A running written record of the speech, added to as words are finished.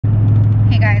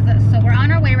so we're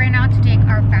on our way right now to take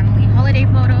our family holiday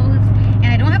photos, and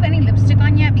I don't have any lipstick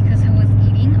on yet because I was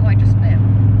eating. Oh, I just spit.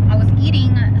 I was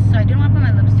eating, so I didn't want to put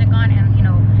my lipstick on and, you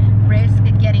know, risk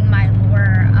getting my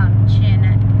lower chin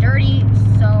dirty,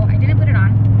 so I didn't put it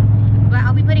on. But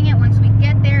I'll be putting it once we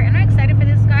get there, and I'm excited for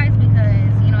this, guys,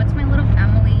 because, you know, it's my little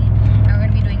family and we're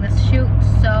gonna be doing this shoot,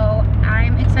 so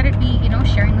I'm excited to be, you know,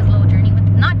 sharing this little journey with,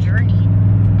 not journey,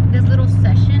 this little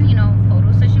session, you know,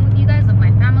 photo session with you guys of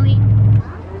my family.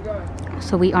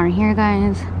 So we are here,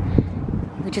 guys.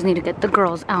 We just need to get the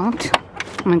girls out.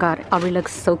 Oh my god, Aubrey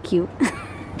looks so cute.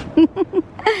 Hi,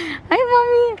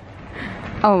 mommy.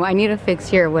 Oh, I need to fix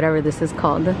here, whatever this is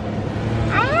called. I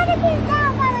had to get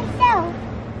down by myself.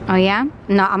 Oh yeah?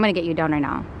 No, I'm gonna get you down right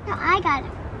now. No, I got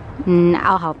it.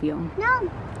 I'll help you. No.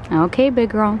 Okay, big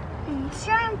girl.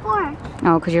 Sure, I'm 4.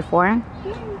 Oh, because you're 4?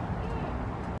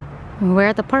 We're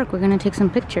at the park. We're gonna take some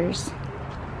pictures.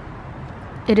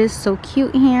 It is so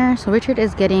cute here. So Richard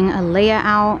is getting a Leia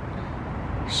out.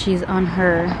 She's on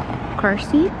her car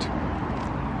seat.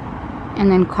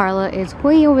 And then Carla is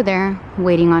way over there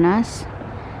waiting on us.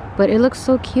 But it looks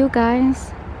so cute,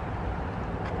 guys.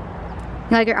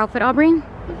 You like your outfit, Aubrey?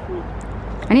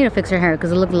 I need to fix her hair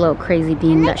because it looked a little crazy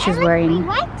being that she's wearing.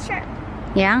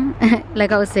 Yeah?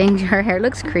 Like I was saying, her hair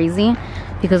looks crazy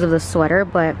because of the sweater,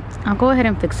 but I'll go ahead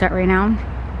and fix that right now.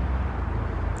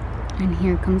 And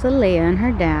here comes Leia and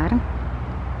her dad.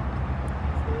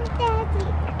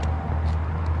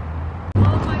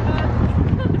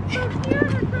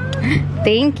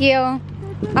 Thank you.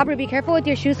 Aubrey, be careful with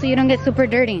your shoes so you don't get super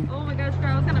dirty. Oh my gosh, girl,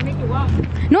 I was gonna make you walk.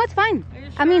 No, it's fine. Are you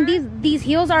sure? I mean, these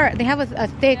heels they have a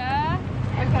thick. Yeah?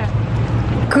 Okay.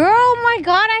 Girl, oh my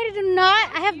god,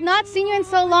 I have not seen you in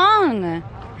so long.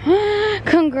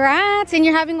 Congrats, and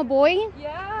you're having a boy?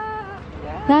 Yeah.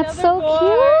 That's so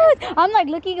cute. I'm like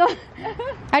looking up.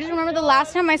 I just remember the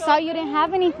last time I saw you didn't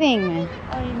have anything.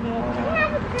 I know. I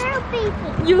have a girl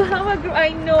baby. You have a girl. I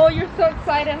know, you're so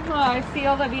excited, huh? I see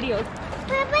all the videos.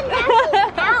 But now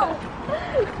she's out.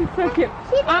 She's so cute.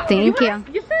 Thank you.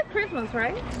 You said Christmas,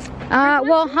 right?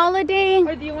 Well, holiday.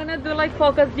 Or do you want to do like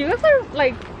fall? Because you guys are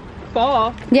like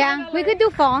fall. Yeah, we could do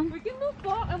fall. We can do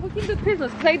fall and we can do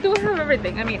Christmas. Because I do have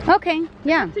everything. I mean, Okay,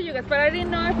 yeah. to you guys, but I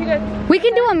didn't know if you guys. We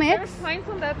can do a mix. There's pines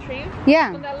on that tree.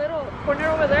 Yeah. On that little corner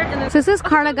over there. And then So this is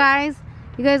Carla, guys.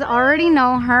 You guys already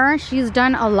know her. She's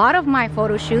done a lot of my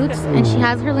photo shoots, and she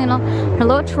has her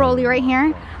little trolley right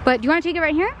here. But do you want to take it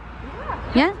right here?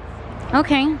 Yeah.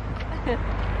 Okay. I'll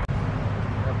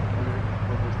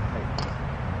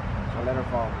let her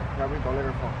fall. Don't let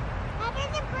her fall. That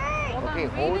is a bird. hold Okay, on,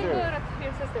 hold really her. good.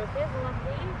 Here, sister. Okay, hold on,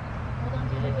 please. Hold on,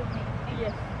 really with me.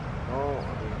 Yes. Oh,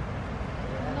 okay.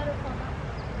 Let her fall.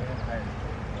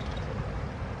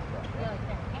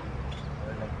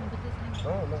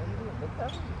 No, you do it. Look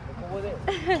at it. Look over there.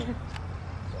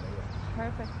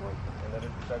 Perfect work. And let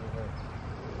her start with her.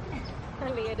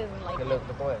 Leah doesn't like Okay, it. look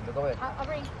over there. Look over there.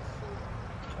 Aubrey,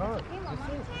 Oh, okay, you Mama.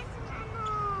 see it?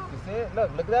 You see it?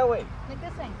 Look that way. Look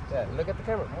this way. Yeah, look at the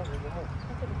camera. Move.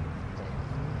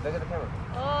 Look at the camera.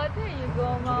 Oh, there you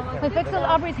go, Mama. We fixed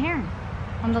Aubrey's hair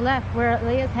on the left where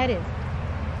Leia's head is.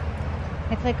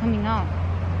 It's like coming out.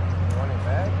 You want it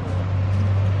back?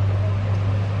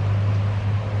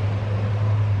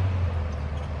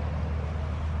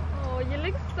 Oh, you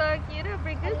look so cute,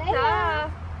 Aubrey. Good Leia.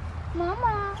 job.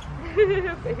 Mama. Baby.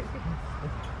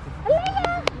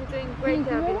 Leia. You're doing great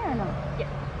job. Or no? Yes.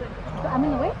 I'm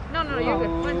in the way? No, you're good.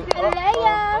 1, 2.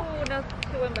 Leia. Oh, no,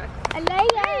 2 went back. Leia.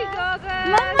 There you go, guys.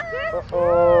 Mama.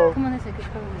 Uh-oh. Come on this way.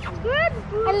 Come on this way. Good.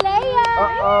 Leia.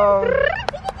 Uh-oh.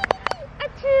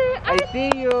 Achoo. I see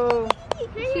you.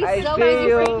 She's I so see busy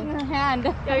you. breaking her hand.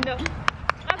 I know.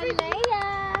 Aubrey, Leia.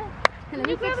 Let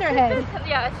me fix her head.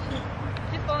 Yeah,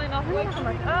 she's falling off. Wait, come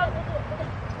on.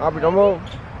 Oh. Aubrey, don't move.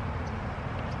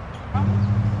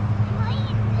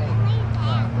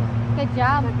 Good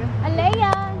job.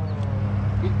 Leia.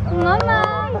 Mama.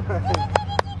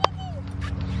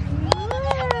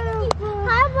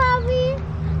 Hi, Bobby.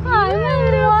 Hi, my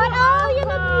Lord. Oh, you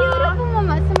look beautiful,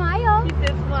 Mama. Smile. She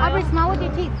did smile. Aubrey, smile with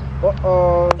your teeth.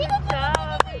 Uh-oh. Good job,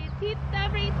 Aubrey. Teeth,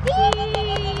 Aubrey. Teeth.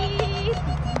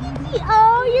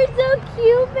 Oh, you're so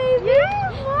cute, baby. Yeah,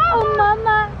 Mama. Oh,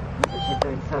 Mama.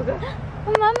 Okay.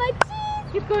 Oh, Mama,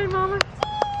 cheese. Keep going, Mama.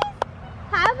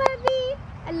 Hi, baby.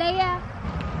 Leia.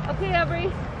 Okay, Aubrey.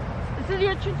 This is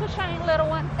your turn to shine, little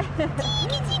one. Okay,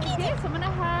 so I'm gonna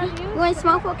have you. You want to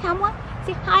smile for camera?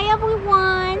 Say hi,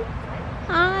 everyone.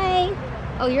 Hi.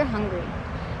 Oh, you're hungry.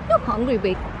 You're hungry,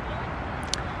 babe.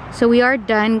 So we are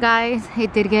done, guys.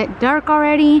 It did get dark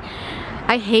already.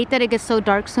 I hate that it gets so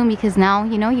dark soon because now,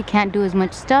 you know, you can't do as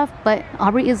much stuff. But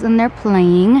Aubrey is in there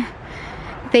playing.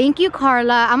 Thank you,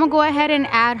 Carla. I'm gonna go ahead and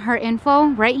add her info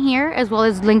right here, as well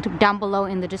as linked down below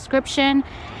in the description.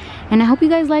 And I hope you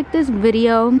guys like this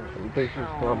video.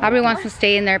 Aubrey wants to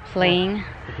stay in there playing.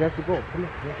 You have to go. Come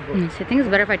on. You have to go. So I think it's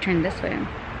better if I turn this way.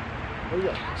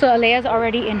 So Alea's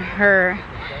already in her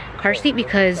car seat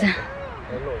because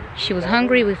she was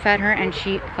hungry. We fed her and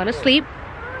she fell asleep.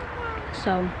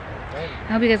 So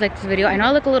I hope you guys like this video. I know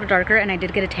I look a little darker and I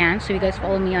did get a tan, so you guys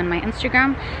follow me on my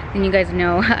Instagram, then you guys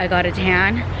know I got a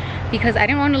tan because I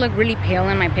didn't want to look really pale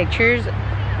in my pictures,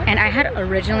 and I had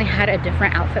originally had a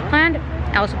different outfit planned.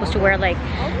 I was supposed to wear like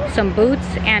some boots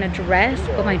and a dress,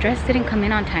 but my dress didn't come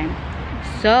in on time,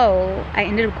 so I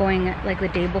ended up going like the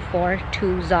day before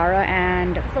to Zara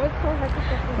and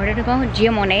where did it go?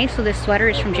 Gia Monet. So this sweater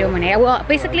is from Gia Monet. Well,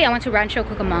 basically I went to Rancho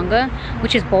Cucamonga,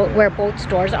 which is where both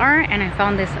stores are, and I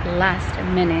found this last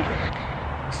minute.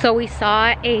 So we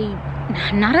saw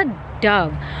not a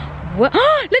dove. What?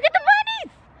 Look at the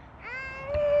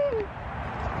bunnies!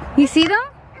 You see them?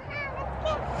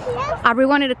 Aubrey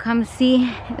wanted to come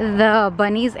see the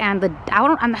bunnies and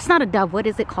that's not a dove. What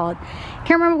is it called?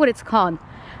 Can't remember what it's called.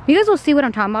 You guys will see what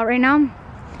I'm talking about right now.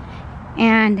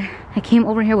 And I came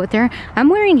over here with her. I'm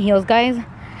wearing heels, guys,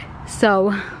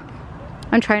 so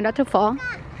I'm trying not to fall.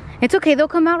 It's okay, they'll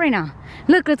come out right now.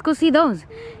 Look, let's go see those,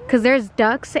 because there's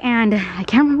ducks and I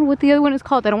can't remember what the other one is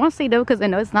called. I don't want to say dove because I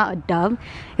know it's not a dove.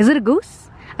 Is it a goose?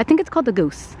 I think it's called the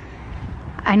goose.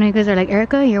 I know you guys are like,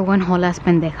 Erika, you're one whole ass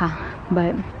pendeja,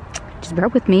 but just bear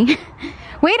with me.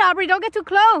 Wait, Aubrey, don't get too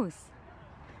close.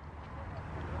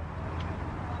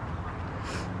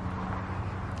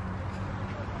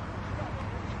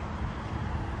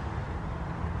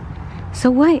 So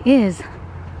what is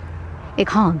it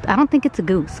called? I don't think it's a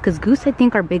goose, because goose I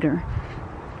think are bigger.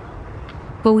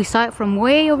 But we saw it from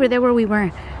way over there where we were.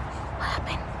 What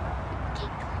happened?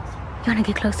 You want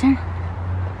to get closer?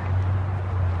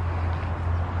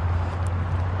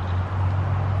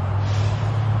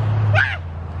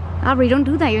 Aubrey, don't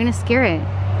do that. You're going to scare it.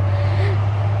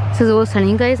 So as I was telling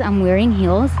you guys, I'm wearing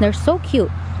heels. They're so cute.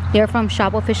 They're from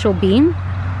Shop Official Beam.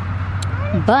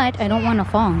 But I don't want to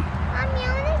fall.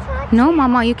 No,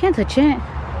 Mama, you can't touch it. I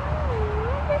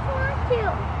just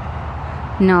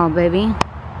want to. No, baby. No,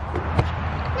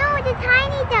 the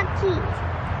tiny duckies.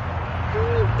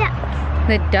 Tiny ducks.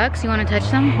 The ducks, you want to touch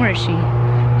them? Where is she?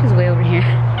 She's way over here.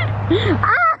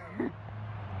 Ah!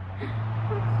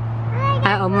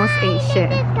 I almost ate shit.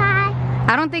 This guy.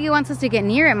 I don't think he wants us to get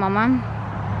near it, Mama.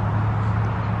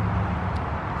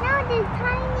 No, the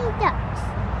tiny ducks.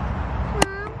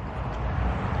 Mom.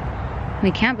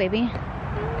 We can't, baby.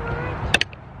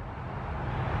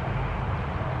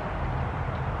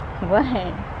 What?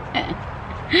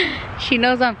 She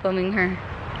knows I'm filming her.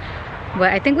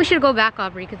 But I think we should go back,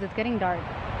 Aubrey, because it's getting dark.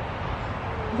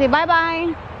 Say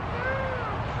bye-bye.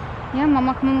 Yeah,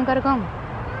 Mama, come on, we gotta go.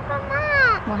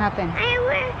 Mama. What happened?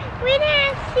 We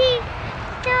didn't see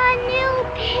the new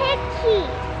piggy.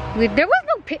 There was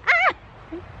no pig. Ah!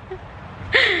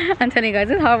 I'm telling you guys,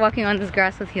 it's hard walking on this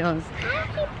grass with heels. I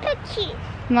see piggies.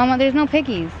 Mama, there's no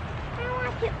piggies. I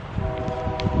want to.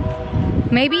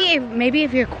 Maybe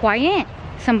if you're quiet,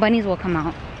 some bunnies will come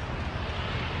out.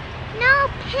 No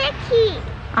piggy.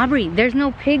 Aubrey, there's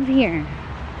no pigs here.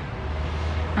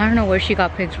 I don't know where she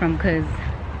got pigs from, because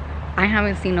I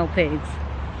haven't seen no pigs.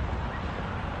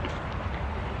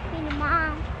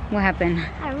 Mom. What happened?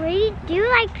 I really do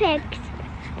like pigs.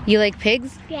 You like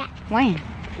pigs? Yeah. Why?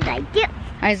 I do.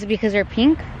 Is it because they're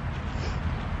pink?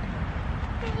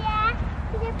 Yeah,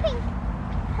 they're pink.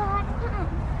 So I can.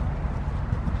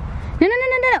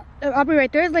 No. Aubrey,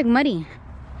 right there is like muddy.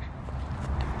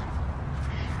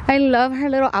 I love her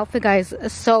little outfit, guys.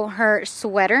 So her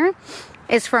sweater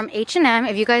is from H&M.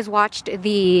 If you guys watched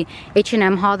the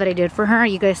H&M haul that I did for her,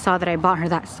 you guys saw that I bought her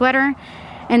that sweater.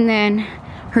 And then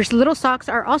her little socks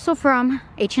are also from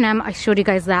H&M. I showed you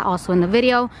guys that also in the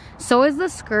video. So is the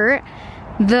skirt.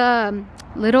 The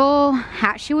little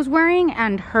hat she was wearing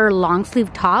and her long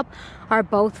sleeve top are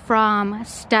both from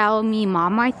Style Me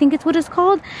Mama, I think it's what it's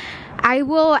called. I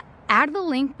will add the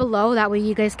link below, that way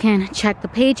you guys can check the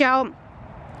page out.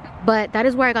 But that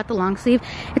is where I got the long sleeve.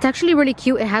 It's actually really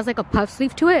cute. It has like a puff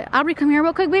sleeve to it. Aubrey, come here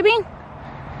real quick, baby.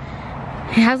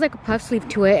 It has like a puff sleeve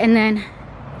to it. And then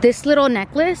this little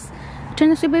necklace, turn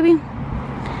this way, baby.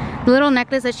 The little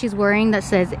necklace that she's wearing that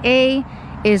says A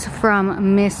is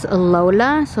from Miss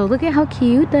Lola. So look at how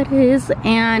cute that is.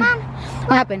 And Mom,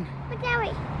 what happened? Look that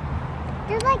way.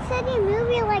 They're like suddenly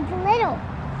moving like little.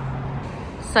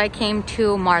 So I came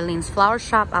to Marlene's flower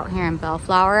shop out here in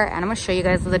Bellflower, and I'm gonna show you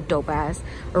guys the dope ass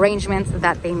arrangements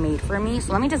that they made for me.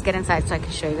 So let me just get inside so I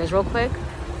can show you guys real quick.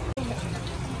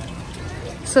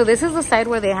 So this is the side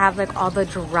where they have like all the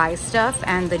dry stuff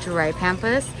and the dry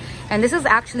pampas. And this is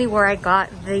actually where I got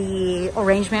the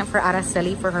arrangement for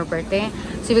Araceli for her birthday.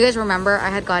 So if you guys remember, I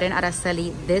had gotten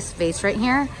Araceli this vase right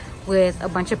here with a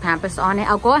bunch of pampas on it.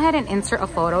 I'll go ahead and insert a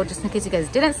photo just in case you guys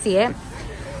didn't see it.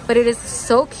 But it is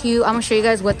so cute. I'm gonna show you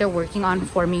guys what they're working on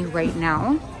for me right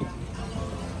now.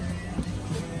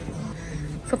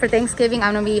 So for Thanksgiving,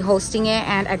 I'm gonna be hosting it,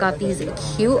 and I got these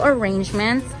cute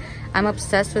arrangements. I'm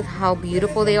obsessed with how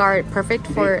beautiful they are. Perfect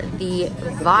for the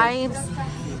vibes.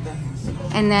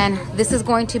 And then this is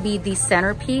going to be the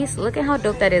centerpiece. Look at how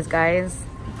dope that is, guys.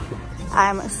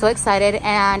 I'm so excited.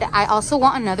 And I also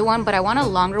want another one, but I want a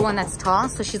longer one that's tall.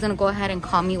 So she's gonna go ahead and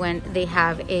call me when they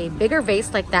have a bigger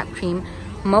vase like that cream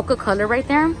mocha color right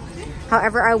there.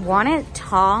 However, I want it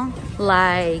tall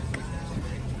like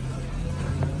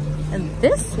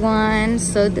this one.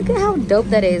 So look at how dope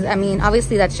that is. I mean,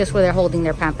 obviously that's just where they're holding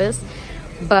their pampas,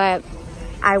 but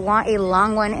I want a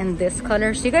long one in this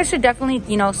color. So you guys should definitely,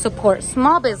 you know, support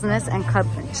small business and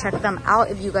check them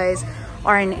out if you guys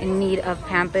are in need of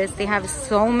pampas. They have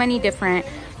so many different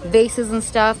vases and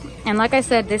stuff. And like I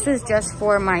said, this is just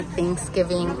for my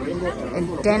Thanksgiving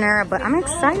dinner, but I'm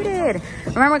excited.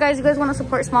 Remember, guys, you guys want to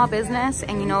support small business,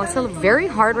 and you know, it's very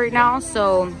hard right now.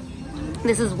 So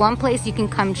this is one place you can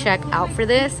come check out for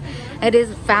this. It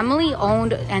is family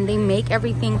owned, and they make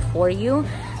everything for you.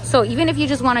 So even if you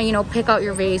just want to, you know, pick out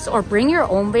your vase or bring your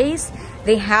own vase,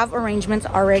 they have arrangements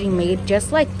already made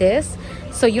just like this.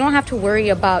 So you don't have to worry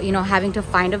about, you know, having to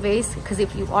find a vase, because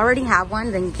if you already have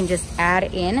one, then you can just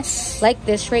add in like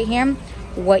this right here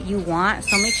what you want.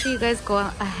 So make sure you guys go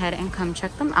ahead and come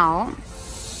check them out.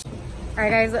 All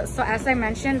right, guys, so as I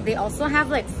mentioned, they also have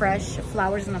like fresh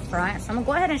flowers in the front. So I'm gonna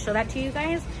go ahead and show that to you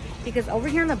guys, because over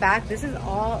here in the back, this is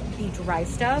all the dry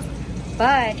stuff.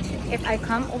 But if I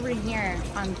come over here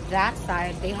on that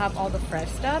side, they have all the fresh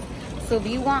stuff. So if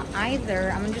you want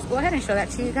either, I'm gonna just go ahead and show that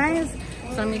to you guys.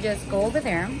 So let me just go over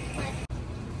there.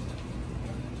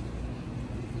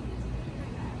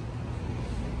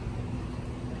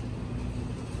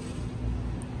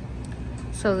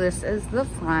 So this is the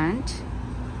front.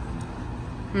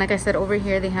 And like I said, over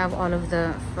here they have all of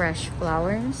the fresh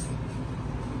flowers.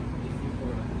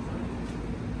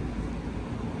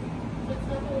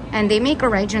 And they make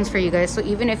arrangements for you guys. So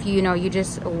even if you know you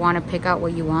just want to pick out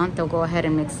what you want, they'll go ahead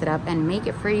and mix it up and make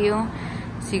it for you.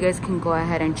 So you guys can go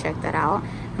ahead and check that out.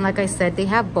 And like I said, they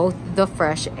have both the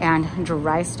fresh and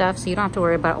dry stuff. So you don't have to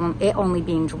worry about it only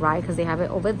being dry, because they have it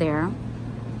over there.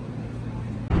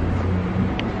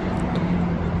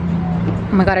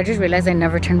 Oh my God, I just realized I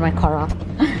never turned my car off.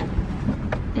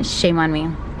 Shame on me.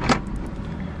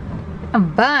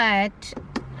 But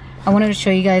I wanted to show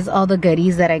you guys all the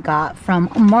goodies that I got from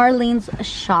Marlene's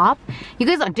shop. You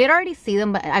guys did already see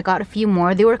them, but I got a few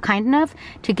more. They were kind enough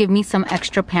to give me some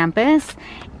extra pampas.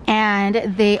 And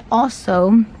they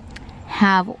also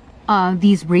have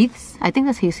these wreaths. I think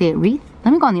that's how you say it, wreath.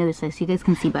 Let me go on the other side so you guys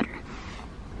can see better.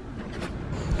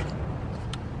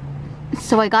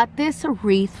 So I got this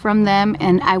wreath from them,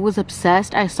 and I was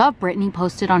obsessed. I saw Brittany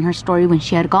posted on her story when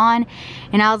she had gone,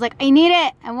 and I was like, I need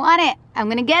it, I want it, I'm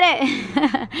gonna get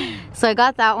it. So I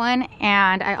got that one,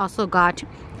 and I also got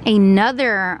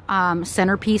another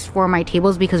centerpiece for my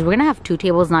tables, because we're gonna have 2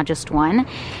 tables, not just one.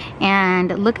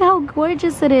 And look how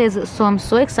gorgeous it is. So I'm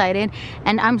so excited,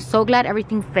 and I'm so glad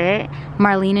everything fit.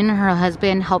 Marlene and her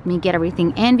husband helped me get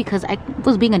everything in, because I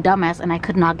was being a dumbass and I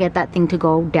could not get that thing to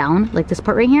go down, like this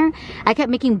part right here. I kept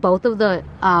making both of the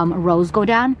rows go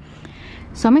down.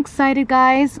 So I'm excited,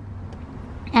 guys.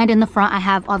 And in the front, I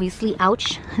have, obviously,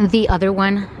 ouch, the other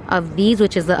one of these,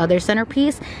 which is the other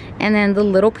centerpiece. And then the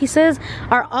little pieces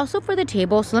are also for the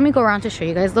table. So let me go around to show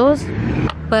you guys those.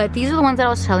 But these are the ones that I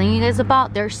was telling you guys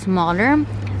about. They're smaller,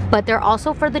 but they're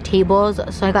also for the tables.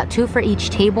 So I got 2 for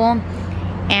each table.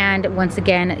 And once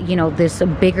again, you know, this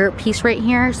bigger piece right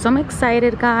here. So I'm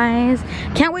excited, guys.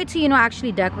 Can't wait to, you know,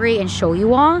 actually decorate and show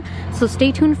you all. So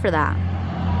stay tuned for that.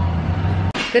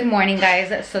 Good morning,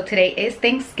 guys. So today is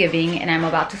Thanksgiving, and I'm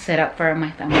about to set up for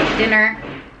my family dinner.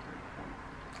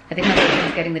 I think my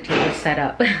husband's getting the table set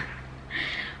up.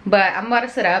 But I'm about to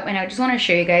set up, and I just want to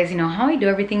show you guys, you know, how I do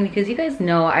everything, because you guys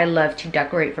know I love to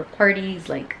decorate for parties.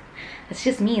 Like, that's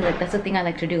just me. Like, that's the thing I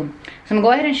like to do. So I'm gonna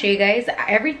go ahead and show you guys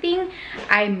everything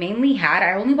I mainly had.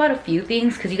 I only bought a few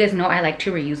things, because you guys know I like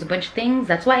to reuse a bunch of things.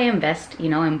 That's why I invest, you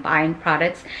know, in buying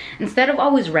products instead of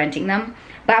always renting them.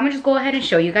 But I'm gonna just go ahead and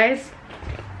show you guys.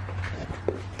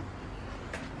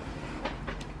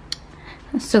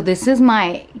 So this is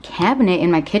my cabinet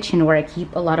in my kitchen where I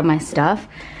keep a lot of my stuff.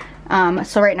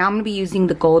 So right now I'm gonna be using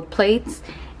the gold plates,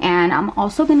 and I'm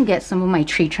also gonna get some of my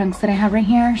tree trunks that I have right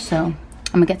here. So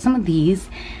gonna get some of these.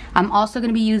 I'm also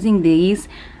gonna be using these.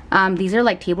 These are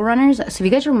like table runners. So if you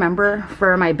guys remember,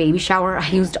 for my baby shower, I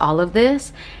used all of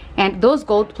this. And those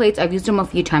gold plates, I've used them a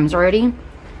few times already.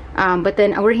 But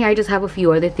then over here, I just have a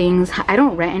few other things. I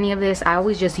don't rent any of this. I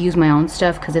always just use my own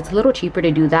stuff because it's a little cheaper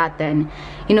to do that than,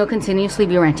 you know, continuously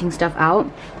be renting stuff out.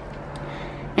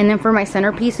 And then for my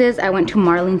centerpieces, I went to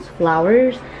Marlene's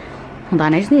Flowers. Hold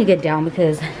on, I just need to get down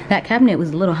because that cabinet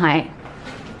was a little high.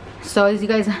 So as you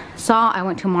guys saw, I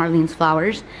went to Marlene's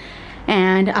Flowers.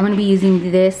 And I'm going to be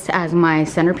using this as my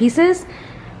centerpieces.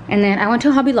 And then I went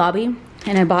to Hobby Lobby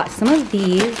and I bought some of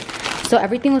these. So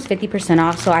everything was 50%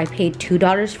 off. So I paid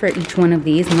 $2 for each one of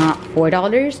these, not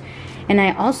 $4. And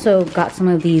I also got some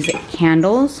of these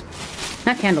candles.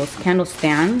 Not candles, candle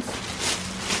stands.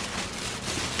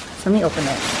 So let me open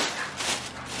it.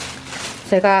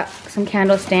 So I got some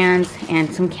candle stands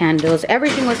and some candles.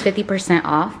 Everything was 50%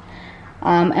 off.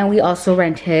 And we also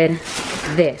rented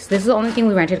this. This is the only thing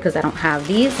we rented because I don't have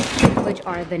these, which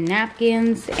are the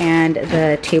napkins and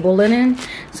the table linen.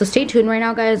 So stay tuned right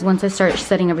now, guys. Once I start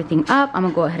setting everything up, I'm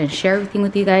gonna go ahead and share everything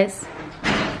with you guys.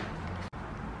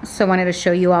 So I wanted to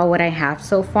show you all what I have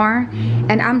so far.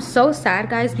 And I'm so sad,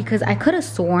 guys, because I could have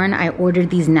sworn I ordered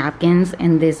these napkins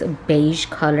in this beige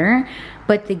color,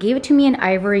 but they gave it to me in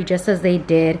ivory just as they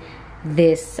did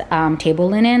this table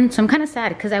linen. So I'm kind of sad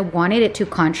because I wanted it to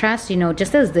contrast, you know,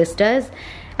 just as this does.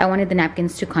 I wanted the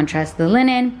napkins to contrast the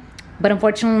linen, but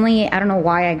unfortunately, I don't know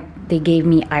why they gave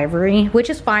me ivory, which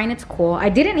is fine, it's cool. I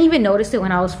didn't even notice it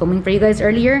when I was filming for you guys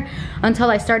earlier until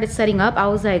I started setting up. I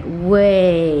was like,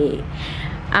 wait.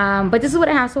 But this is what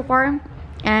I have so far,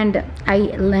 and I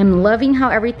am loving how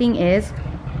everything is.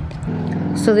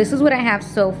 So this is what I have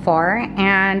so far,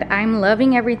 and I'm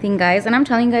loving everything, guys. And I'm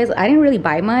telling you guys, I didn't really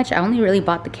buy much. I only really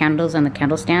bought the candles and the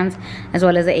candle stands, as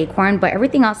well as the acorn, but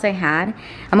everything else I had.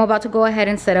 I'm about to go ahead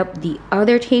and set up the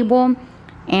other table,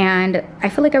 and I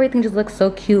feel like everything just looks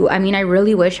so cute. I mean, I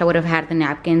really wish I would have had the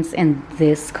napkins in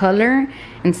this color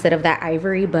instead of that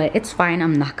ivory, but it's fine.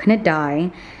 I'm not gonna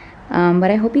die.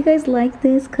 But I hope you guys like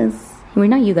this, because we're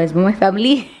not you guys, but my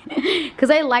family, because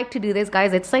I like to do this,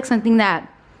 guys. It's like something that,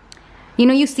 you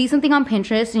know, you see something on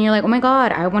Pinterest and you're like, oh my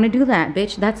God, I want to do that,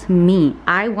 bitch. That's me.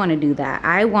 I want to do that.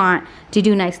 I want to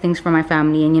do nice things for my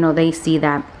family. And, you know, they see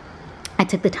that I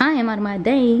took the time out of my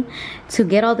day to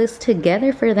get all this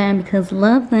together for them because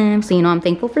love them. So, you know, I'm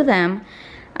thankful for them.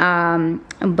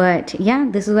 But yeah,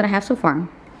 this is what I have so far.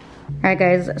 Alright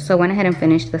guys, so I went ahead and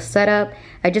finished the setup.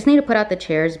 I just need to put out the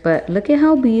chairs, but look at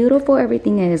how beautiful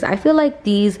everything is. I feel like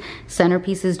these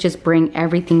centerpieces just bring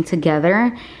everything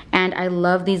together. And I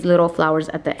love these little flowers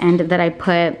at the end that I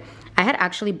put. I had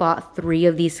actually bought 3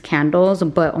 of these candles,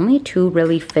 but only 2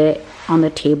 really fit on the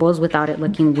tables without it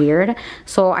looking weird.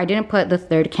 So I didn't put the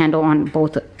 3rd candle on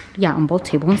both, on both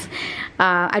tables.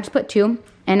 I just put 2,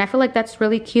 and I feel like that's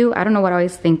really cute. I don't know what I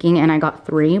was thinking, and I got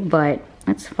 3, but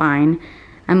that's fine.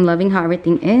 I'm loving how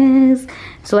everything is.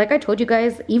 So like I told you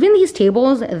guys, even these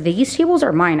tables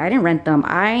are mine. I didn't rent them.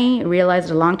 I realized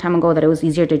a long time ago that it was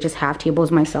easier to just have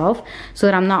tables myself so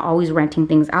that I'm not always renting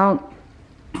things out.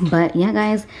 But yeah,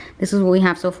 guys, this is what we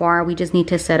have so far. We just need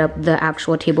to set up the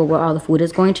actual table where all the food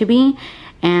is going to be.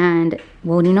 And,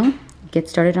 well, you know, get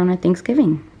started on our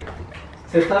Thanksgiving.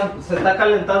 Se está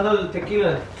calentando el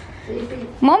tequila.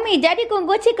 Mommy, Daddy gonna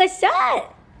go take a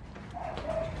shot.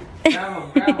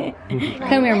 Grab him.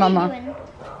 Come here, Mama.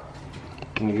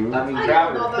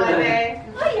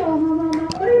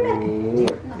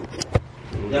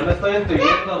 Ya me estoy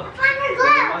intuyendo.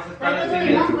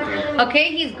 Okay,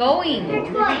 he's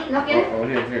going. Come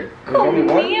here,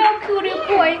 cutie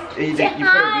boy. Say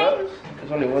hi.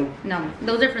 There's only one. No,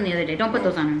 those are from the other day. Don't put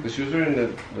those on him. The shoes are in the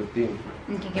thing.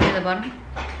 Okay, give me the bottom.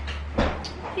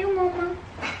 Here, Mama.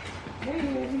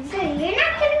 So you're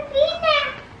not gonna be there.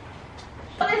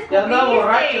 Ya anda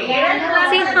borracho.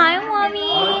 Say hi,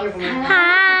 Mommy.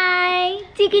 Hi.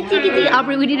 Tiki, tiki, tiki.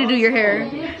 Aubrey, we need to do your hair.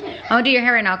 I'll do your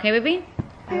hair right now, okay, baby?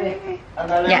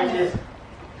 Yes.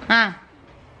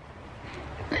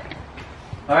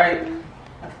 Alright.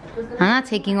 I'm not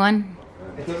taking one.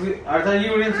 I thought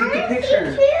you were gonna take the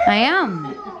picture. I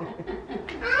am.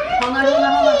 Hold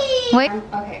on. Wait.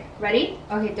 Okay, ready?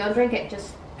 Okay, don't drink it.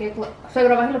 Just get close.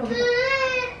 Alright,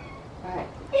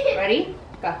 ready?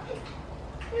 Go.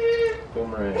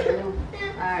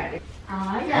 Alright.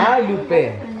 Hi, Lupe.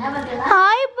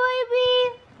 Hi, baby.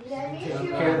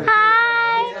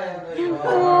 Hi.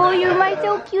 Oh, you're my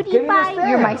so cutie pie.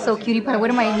 You're my so cutie pie. What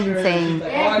am I even saying?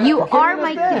 You are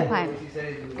my cutie pie.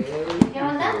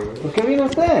 ¿Por qué vino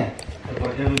usted?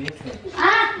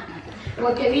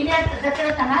 Porque vine a hacerte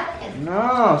los tamales.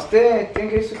 No, usted tiene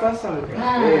que ir a su casa.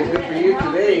 Hey, it's good for you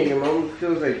today, and your mom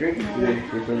feels like drinking today.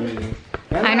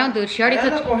 I know, dude. She already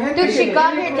took. Dude, she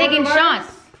got here taking shots.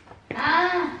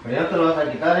 Ah, Pero ya te lo vas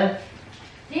a quitar, ¿eh?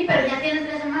 sí, pero ya tiene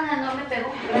 3 semanas, no me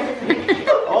pegó.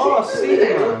 Oh, sí,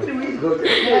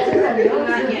 Gracias a Dios.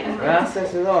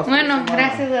 Gracias a Dios. Bueno,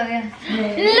 gracias a Dios.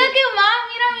 Look at mom,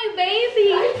 mira mi baby.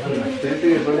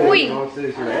 Uy.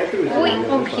 Uy,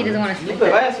 oh, he doesn't want to No sleep. te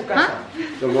vayas a su casa.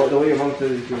 Huh? The way your mom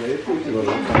says it's your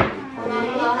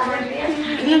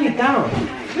Get me down.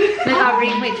 Look,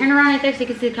 Aubrey, wait, turn around right there so you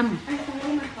can see the camera.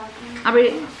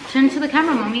 Aubrey, turn to the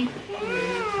camera, mommy.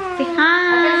 Say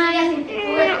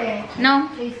hi. No.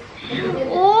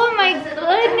 Oh my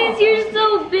goodness, you're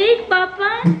so big,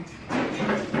 Papa.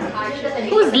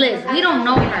 Who's Liz? We don't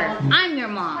know her. I'm your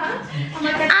mom.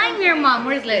 I'm your mom.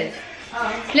 Where's Liz?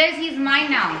 Liz, he's mine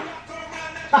now.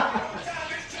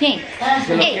 Hey, hey,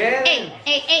 hey,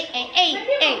 hey, hey, hey,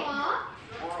 hey.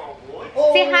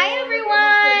 Say hi,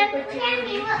 everyone.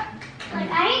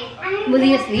 Was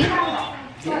he asleep?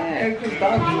 Yeah, Erika's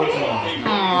dog woke up.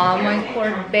 Aw, my poor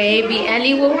baby.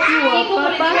 Ellie woke you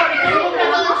up, Papa.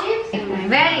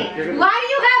 Ready? Why do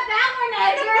you have that one,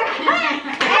 Edgar?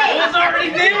 Hey! It was already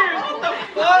there! What the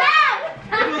fuck?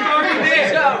 It was already there!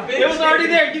 It was already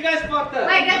there! You guys fucked up!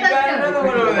 Wait, get those two. Another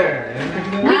one over there.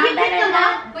 We can pick them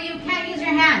up, but you can't use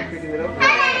your hands.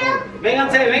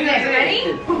 Vénganse, vénganse! Ready?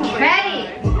 Ready?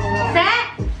 Set?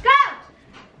 Go!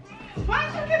 Why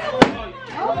did you get the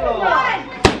Oh, one.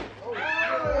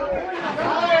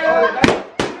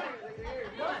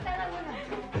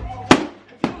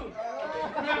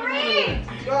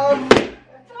 Three.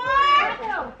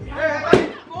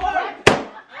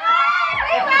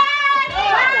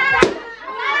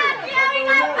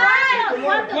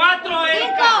 Cuatro,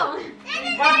 Erika!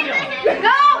 Cuatro!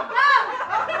 Go!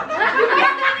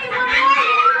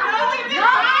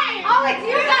 Oh, it's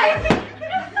you guys!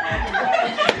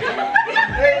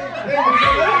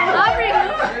 Aubrey,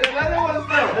 Another one's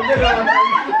there.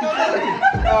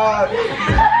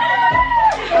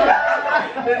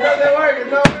 It doesn't work.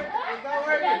 It's not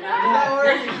working. It's not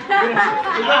working.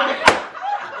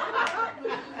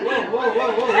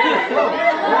 Whoa.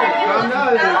 Calm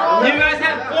down. You guys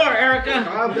had 4, Erika.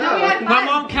 Calm down. My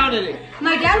mom counted it.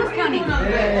 my dad was counting.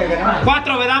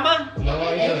 Cuatro, ¿verdad, ma? Yo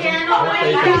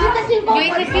hice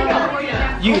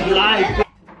 5. You lied.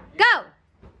 Go!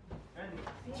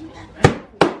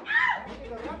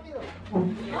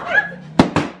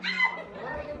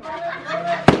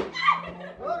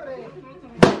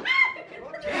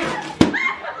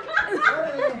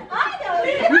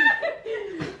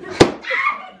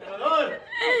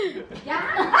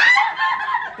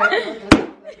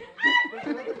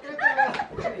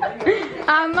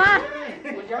 Ama.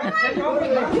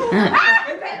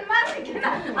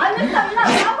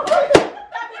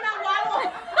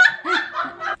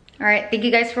 Alright, thank you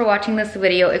guys for watching this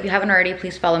video. If you haven't already,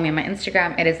 please follow me on my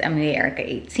Instagram. It is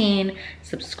Muaerika18.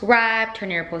 Subscribe, turn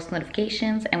on your post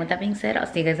notifications. And with that being said, I'll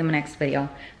see you guys in my next video.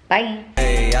 Bye.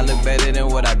 Hey, I look better than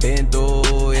what I've been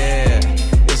through, yeah.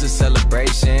 It's a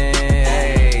celebration.